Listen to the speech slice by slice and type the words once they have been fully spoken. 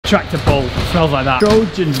tractor pull. It smells like that.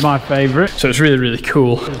 Trojan's my favourite, so it's really, really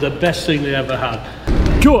cool. It's the best thing they ever had.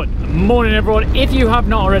 Good morning, everyone. If you have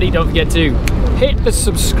not already, don't forget to hit the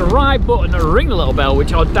subscribe button and ring the little bell,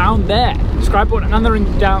 which are down there. Subscribe button and the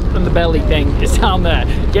ring down and the belly thing is down there.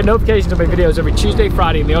 Get notifications of my videos every Tuesday,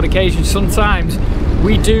 Friday, and the odd occasion sometimes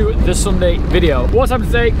we do the Sunday video. What's happened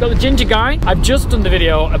today? Got the ginger guy. I've just done the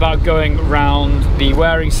video about going around the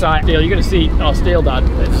Wareings site. You're going to see our steel, Dad.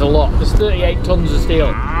 There's a lot. There's 38 tons of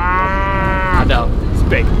steel. I know, it's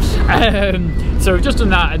big. So we've just done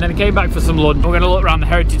that, and then I came back for some lunch. We're going to look around the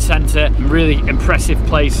Heritage Centre, really impressive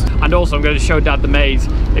place. And also I'm going to show Dad the maze,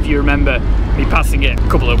 if you remember me passing it a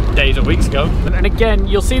couple of days or weeks ago. And again,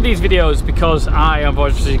 you'll see these videos because I have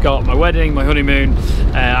obviously got my wedding, my honeymoon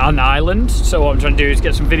on the island. So what I'm trying to do is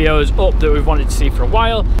get some videos up that we've wanted to see for a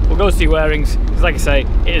while. We'll go see Wareings, because like I say,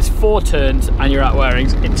 it is 4 turns and you're at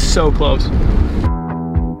Wareings. It's so close.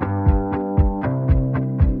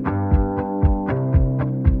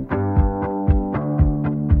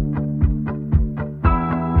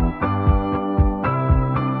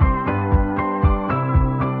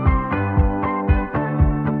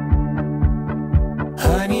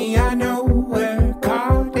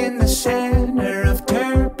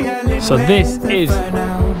 So this is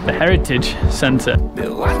the Heritage Centre.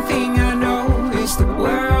 The one thing I know is the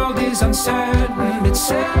world is uncertain, it's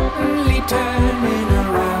certainly turning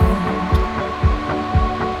around.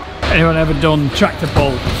 Anyone ever done tractor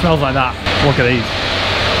pull? It smells like that. Look at these.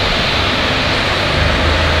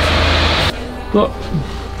 Look,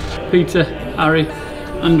 Peter, Harry,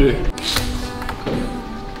 Andrew.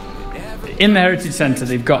 In the Heritage Centre,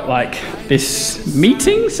 they've got like this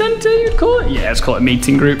meeting centre, you'd call it? Yeah, let's call it a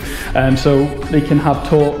meeting group. So they can have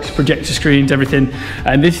talks, projector screens, everything.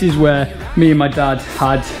 And this is where me and my dad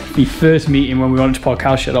had the first meeting when we wanted to put our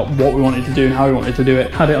cow shed up, what we wanted to do and how we wanted to do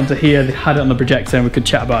it. Had it onto here, they had it on the projector and we could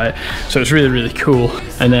chat about it. So it's really, really cool.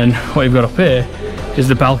 And then what you've got up here is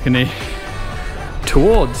the balcony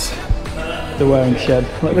towards the Wareings shed.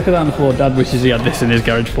 Look at that on the floor. Dad wishes he had this in his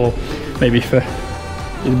garage for maybe for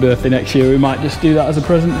his birthday next year. We might just do that as a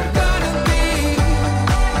present.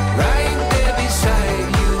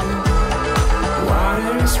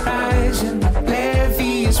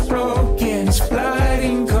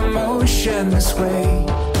 This way,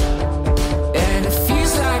 and it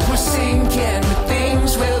feels like we're sinking, but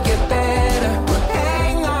things will get better. We'll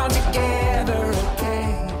hang on together,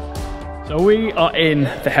 okay? So we are in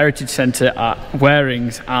the Heritage Centre at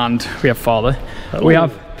Wareings, and we have Father. We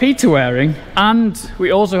have Peter Waring, and we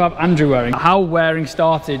also have Andrew Waring. How Waring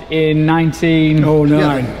started in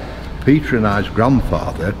 1909. Yeah, Peter and I's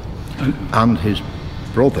grandfather and his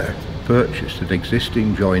brother purchased an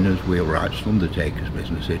existing joiner's wheelwright's undertaker's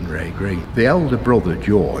business in Ray Green. The elder brother,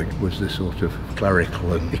 George, was the sort of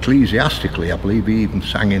clerical and ecclesiastically, I believe he even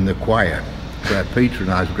sang in the choir, where Peter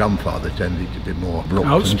and I's grandfather tended to be more abrupt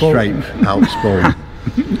outspoken. And straight, outspoken.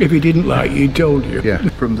 If he didn't like you, he told you. Yeah.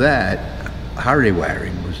 From there, Harry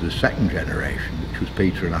Waring was the second generation, which was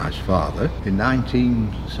Peter and I's father. In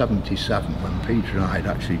 1977, when Peter and I had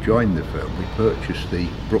actually joined the firm, we purchased the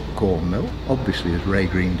Brook Corn Mill. Obviously, as Ray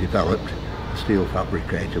Green developed, the steel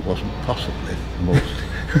fabricator wasn't possibly the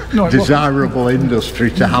most desirable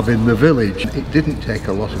industry to have in the village. It didn't take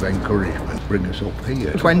a lot of encouragement to bring us up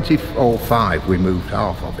here. 2005, we moved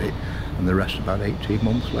half of it, and the rest about 18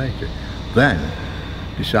 months later. Then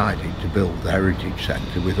decided to build the Heritage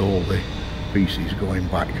Centre with all the pieces going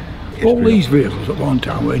back. All these vehicles at one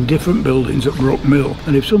time were in different buildings at Brook Mill,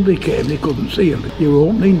 and if somebody came they couldn't see them. You were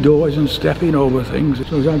opening doors and stepping over things.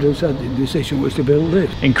 So as Andrew said, the decision was to build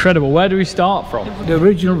this. Incredible. Where do we start from? The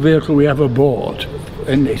original vehicle we ever bought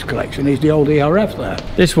in this collection is the old ERF there.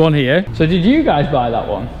 This one here. So did you guys buy that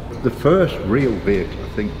one? The first real vehicle I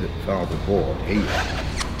think that Father bought here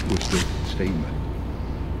was the steamer.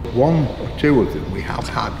 1 or 2 of them we have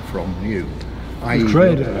had from new. The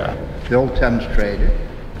trader. The old Thames trader.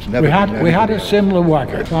 We had a similar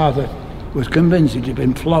wagon. Father was convinced he'd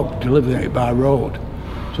been flogged delivering it by road.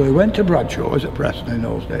 So he went to Bradshaw's at Preston in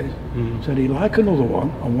those days, said he'd like another one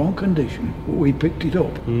on one condition, but we picked it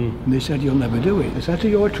up. And they said, you'll never do it. They said, to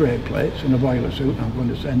your trade plates and a boiler suit, I'm going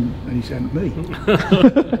to send, and he sent me.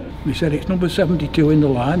 He said, it's number 72 in the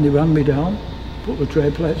line. They ran me down, put the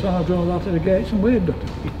trade plates on, I drove out of the gates and we'd done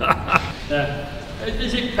it.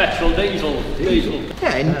 Is it petrol, diesel? Diesel.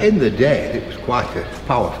 Yeah, in the day it was quite a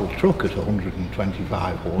powerful truck at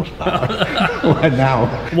 125 horsepower. Well, now.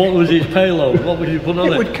 What was its payload? What would you put on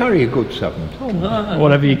it? It would carry a good 7 tons.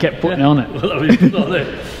 Whatever you kept putting on it. Whatever you put on it.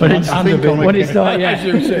 When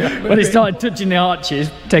it started touching the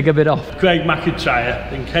arches, take a bit off. Craig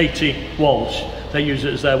McIntyre and Katie Walsh, they use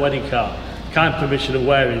it as their wedding car. kind permission of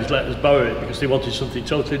Wareings let us borrow it because they wanted something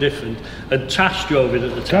totally different. And Tash drove it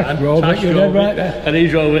at the time. Tash drove it right there. And he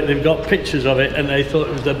drove it, they've got pictures of it, and they thought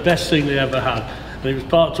it was the best thing they ever had. And he was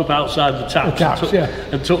parked up outside the taps,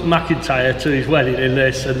 and took McIntyre to his wedding in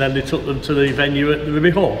this, and then they took them to the venue at the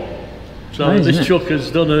Ruby Hall. So amazing, this truck has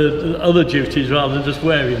done other duties rather than just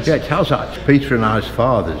Wareings. Yeah, it has actually. Peter and I's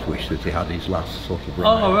fathers wished that he had his last sort of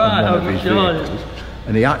run Oh, right, on one of his sure. vehicles.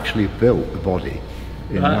 And he actually built the body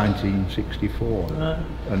in 1964,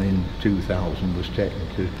 and in 2000 was taken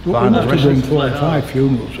to final must have been resting. 4 or 5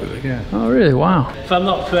 funerals with it. Yeah. Oh, really? Wow. If I'm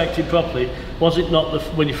not corrected properly, was it not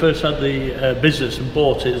when you first had the business and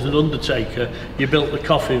bought it as an undertaker, you built the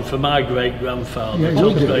coffin for my great-grandfather,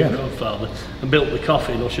 John's great-grandfather, and built the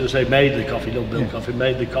coffin, or should I say made the coffin, not built coffin,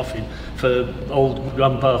 made the coffin for old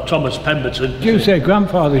grandpa Thomas Pemberton. You say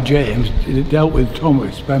grandfather James dealt with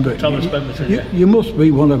Thomas Pemberton. Thomas Pemberton, You must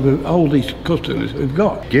be one of the oldest customers we've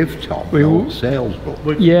got. Give Tom an old sales book.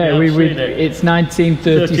 It's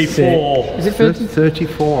 1936. 34. Is it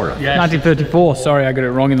 34. Yes. 1934, sorry, I got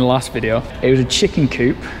it wrong in the last video. It was a chicken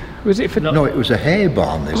coop. Was it for... No, it was a hay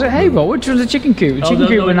barn. Was it a hay barn? Which was a chicken coop? The chicken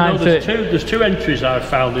coop were 930. There's two entries I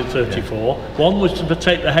found in 34. One was to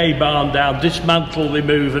take the hay barn down, dismantle,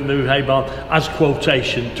 remove and move hay barn as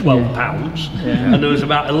quotation, £12. And there was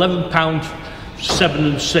about £11 7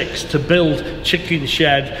 and 6 to build chicken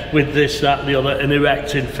shed with this, that and the other, an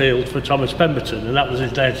erecting field for Thomas Pemberton, and that was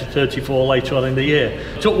his day to 34 later on in the year.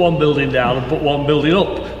 Took one building down and put one building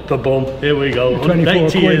up. Boom, here we go,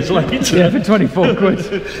 180 years later. Yeah, for 24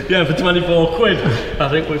 quid. Yeah, for 24 quid. I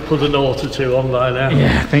think we've put a nought or two on by now.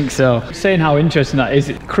 Yeah, I think so. Saying how interesting that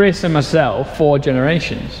is, Chris and myself, 4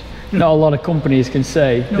 generations. Not a lot of companies can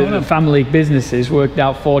say that the family businesses worked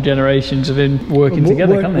out 4 generations of him working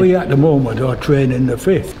together, can they? We at the moment are training the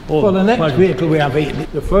 5th. Well, the next vehicle we have here,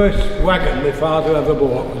 the first wagon my father ever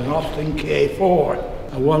bought was an Austin K4.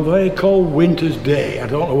 And one very cold winter's day, I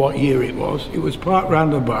don't know what year it was parked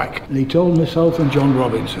round the back, and he told myself and John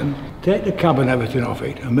Robinson, take the cab and everything off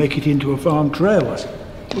it and make it into a farm trailer,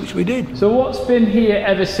 which we did. So what's been here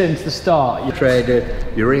ever since the start? You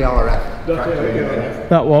traded your ERF.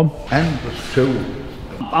 That one. Endless tool.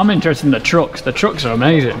 I'm interested in the trucks. The trucks are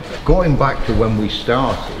amazing. Going back to when we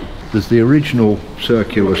started, there's the original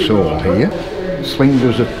circular saw here,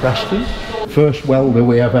 Slingers of Preston, first welder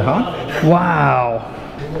we ever had. Wow.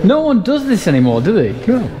 No one does this anymore, do they?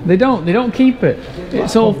 No. They don't. They don't keep it.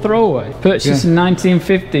 It's all throwaway. Purchased in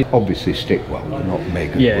 1950. Obviously stick welder, not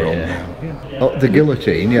mega Yeah. Oh, the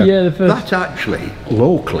guillotine, Yeah, the first... That actually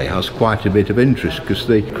locally has quite a bit of interest because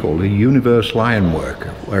they call it a universal iron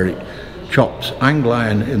worker, where it chops angle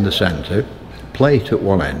iron in the centre, plate at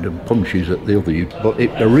one end and punches at the other. But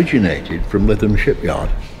it originated from Lytham shipyard.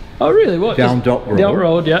 Oh really? What? Down Dock Road. Dock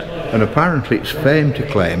Road, yeah. And apparently it's famed to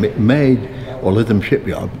claim it made, or Lytham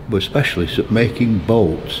shipyard were specialists at making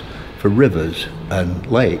boats for rivers and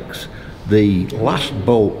lakes. The last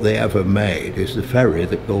boat they ever made is the ferry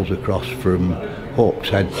that goes across from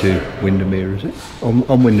Hawkshead to Windermere, is it?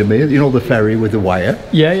 On Windermere, you know the ferry with the wire?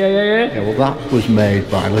 Yeah. Yeah, well that was made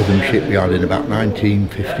by Lytham shipyard in about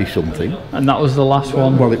 1950 something. And that was the last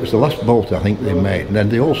one? Well, it was the last boat I think they made, and then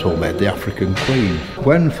they also made the African Queen.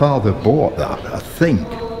 When Father bought that, I think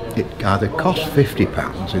it either cost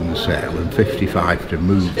 £50 in the sale and 55 to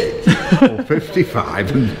move it, or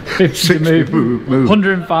 55 and 60 to move.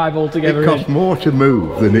 105 altogether. It cost more to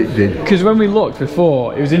move than it did. Because when we looked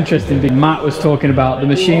before, it was interesting. Matt was talking about the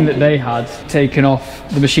machine that they had taken off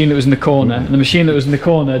the machine that was in the corner, and the machine that was in the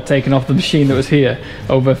corner had taken off the machine that was here.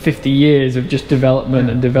 Over 50 years of just development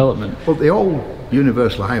and development. But the old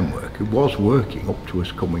Universal Ironworker was working up to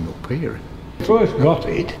us coming up here. First got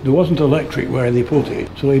it, there wasn't electric where they put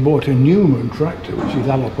it, so they bought a Newman tractor, which is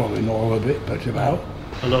I'll probably know a bit better about.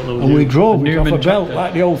 I don't know. And we drove it off a Newman belt tractor.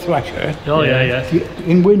 like the old Thresher. Oh yeah.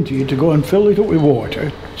 In winter, you had to go and fill it up with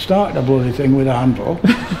water, start the bloody thing with a handle.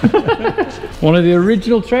 One of the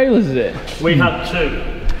original trailers, is it? We had two.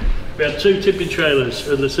 We had 2 tipping trailers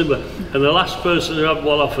and the similar. And the last person who had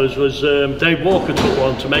one off us was Dave Walker took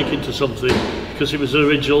one to make into something because it was the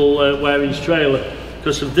original Wareings trailer.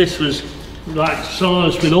 Because of this was like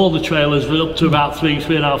size with all the trailers were up to about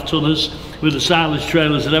 3.5 tonners with the silage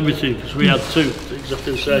trailers and everything because we had 2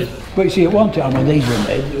 exactly the same. But you see, at one time when these were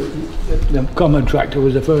made, the common tractor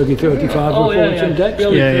was a Fergie 35 or 40 deck.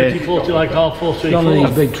 Yeah, 30, 40, like half 40. None of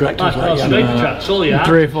these big tractors like that. Big tracks, all you had.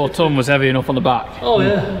 3 or 4 ton was heavy enough on the back. Oh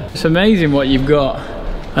yeah. It's amazing what you've got,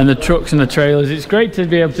 and the trucks and the trailers. It's great to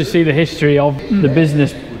be able to see the history of the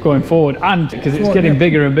business going forward, and because it's getting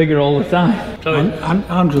bigger and bigger all the time. And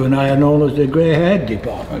Andrew and I are known as the grey-haired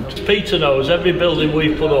department. Peter knows every building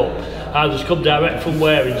we put up either come direct from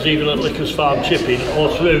Wareings, even at Birks Farm chipping,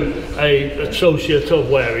 or through a associate of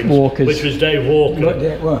Wareings, Walkers. which was Dave Walker.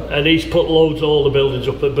 And he's put loads of all the buildings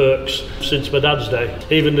up at Birks since my dad's day,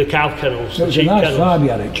 even the cow kennels. It was a nice farm you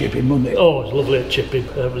had at chipping, wasn't it? Oh, it was lovely at chipping.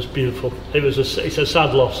 It was beautiful. It's a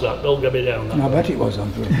sad loss, that. Don't get me down. That. I bet it was,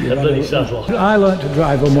 Andrew. A bloody sad loss. I learnt to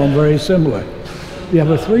drive on one very similar. You have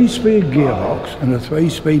a 3-speed gearbox and a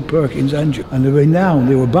 3-speed Perkins engine, and they were renowned.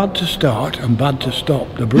 They were bad to start and bad to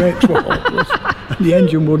stop. The brakes were hopeless and the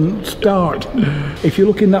engine wouldn't start. If you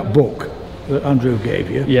look in that book that Andrew gave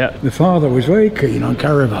you, the father was very keen on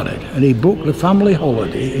caravanning, and he booked the family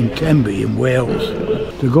holiday in Tenby in Wales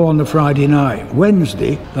to go on the Friday night.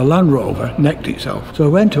 Wednesday, the Land Rover necked itself. So I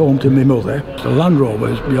went home to my mother. The Land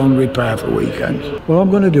Rover's beyond repair for weekends. What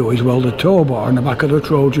I'm going to do is weld a tow bar in the back of the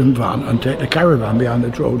Trojan van and take the caravan behind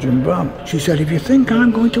the Trojan van. She said, if you think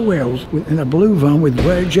I'm going to Wales in a blue van with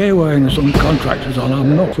J. Waring and some contractors on,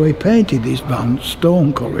 I'm not. So he painted this van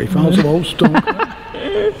stone colour. He found some old stone colour.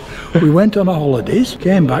 We went on our holidays,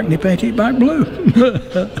 came back and he painted it back blue.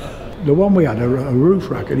 The one we had a roof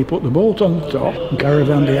rack, and he put the bolt on the top and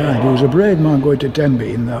caravan behind. He was a brave man going to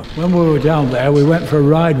Tenby in that. When we were down there, we went for a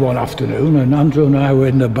ride one afternoon, and Andrew and I were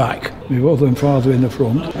in the back, my mother and father in the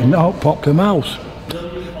front, and out popped a mouse.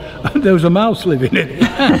 There was a mouse living in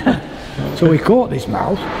it. So we caught this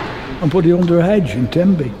mouse and put it under a hedge in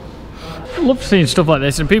Tenby. I love seeing stuff like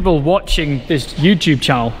this, and people watching this YouTube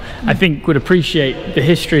channel, I think, would appreciate the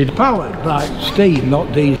history. Powered by steam,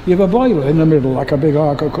 not diesel. You have a boiler in the middle, like a big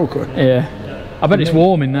arc of cooker. Yeah. I bet it's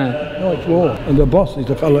warm in there. No, it's warm. And the boss is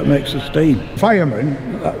the fellow that makes the steam. Fireman,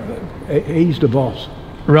 he's the boss.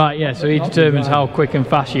 Right, yeah, so he determines how quick and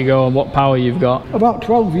fast you go and what power you've got. About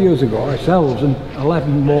 12 years ago, ourselves and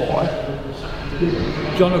 11 more,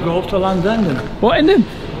 John goes to Land's End. What, in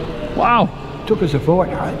Wow. Took us a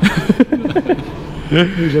fortnight.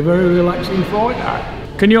 It was a very relaxing fortnight.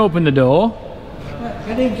 Can you open the door? Yeah,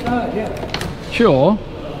 get inside, yeah. Sure.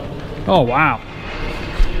 Oh, wow.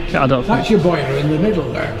 I don't That's your boiler in the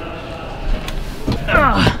middle there.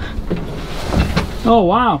 Oh,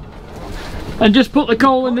 wow. And just put the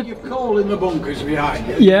coal in the... Your coal in the bunkers behind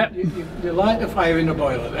you. Yeah. You light the fire in the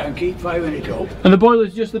boiler there and keep firing it up. And the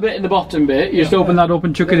boiler's just the bit in the bottom bit. You just open that up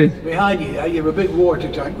and chuck it in. Behind you there, you have a big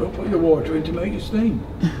water tank. We'll put your water in to make your steam.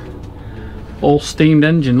 All steamed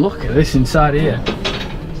engine. Look at this inside here.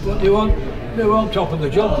 What they were on top of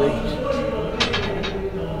the job, these.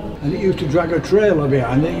 And it used to drag a trailer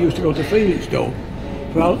behind it. It used to go to Felixstowe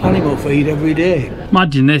for animal feed every day.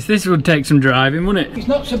 Imagine this. This would take some driving, wouldn't it? It's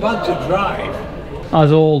not so bad to drive.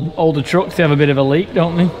 As all older trucks, they have a bit of a leak,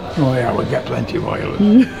 don't they? Oh yeah, we'll get plenty of oil.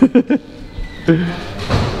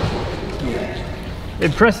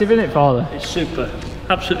 Impressive, isn't it, Father? It's super.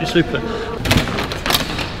 Absolutely super.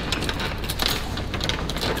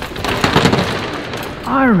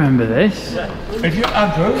 I remember this. If you,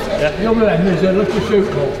 Andrew, the other end there's a little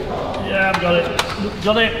soup bowl. Yeah, I've got it.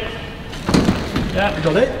 Got it. Yeah. You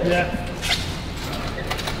got it? Yeah.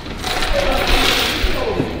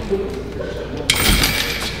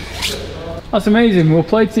 That's amazing. We'll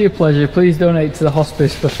play to your pleasure. Please donate to the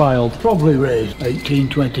hospice for Filed. Probably raised 18,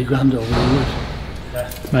 20 grand over the years.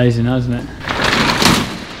 Yeah. Amazing, hasn't it?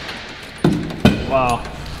 Wow.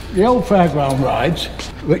 The old fairground rides,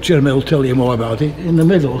 Richard will tell you more about it, in the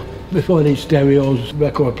middle, before these stereos,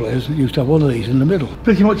 record players used to have one of these in the middle.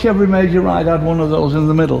 Pretty much every major ride had one of those in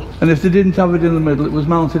the middle. And if they didn't have it in the middle, it was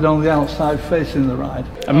mounted on the outside facing the ride.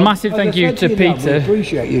 A massive thank you to Peter. We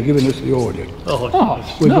appreciate you giving us the order.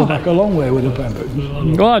 We've gone back a long way with the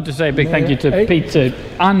Pembertons. Well, I'd just say a big thank you to Peter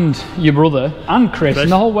and your brother and Chris and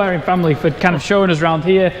the whole Waring family for kind of showing us around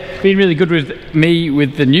here, being really good with me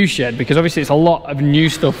with the new shed, because obviously it's a lot of new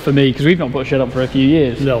stuff for me because we've not put a shed up for a few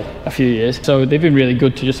years. A few years. So they've been really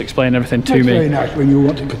good to just explain everything to me. Very nice when you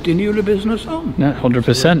want to continue the business on. Yeah,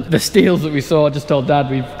 100%. The steels that we saw, I just told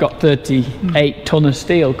Dad we've got 38 tonne of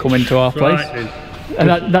steel coming to our place. Right.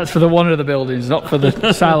 And that's for the one of the buildings, not for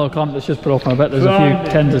the silo clamp that's just put up. I bet there's a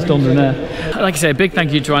few tenders done in there. Like I say, a big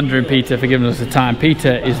thank you to Andrew and Peter for giving us the time.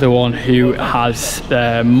 Peter is the one who has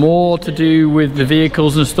more to do with the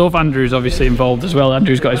vehicles and stuff. Andrew's obviously involved as well.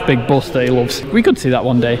 Andrew's got his big bus that he loves. We could see that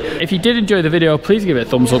one day. If you did enjoy the video, please give it a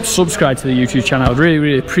thumbs up, subscribe to the YouTube channel. I'd really,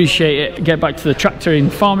 really appreciate it. Get back to the tractor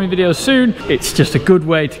and farming videos soon. It's just a good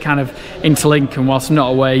way to kind of interlink, and whilst I'm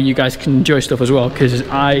not away, you guys can enjoy stuff as well, because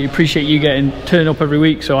I appreciate you turning up every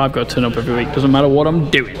week, so I've got to turn up every week. Doesn't matter what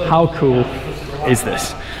I'm doing. How cool is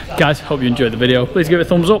this? Guys, hope you enjoyed the video. Please give it a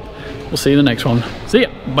thumbs up. We'll see you in the next one. See ya.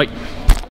 Bye.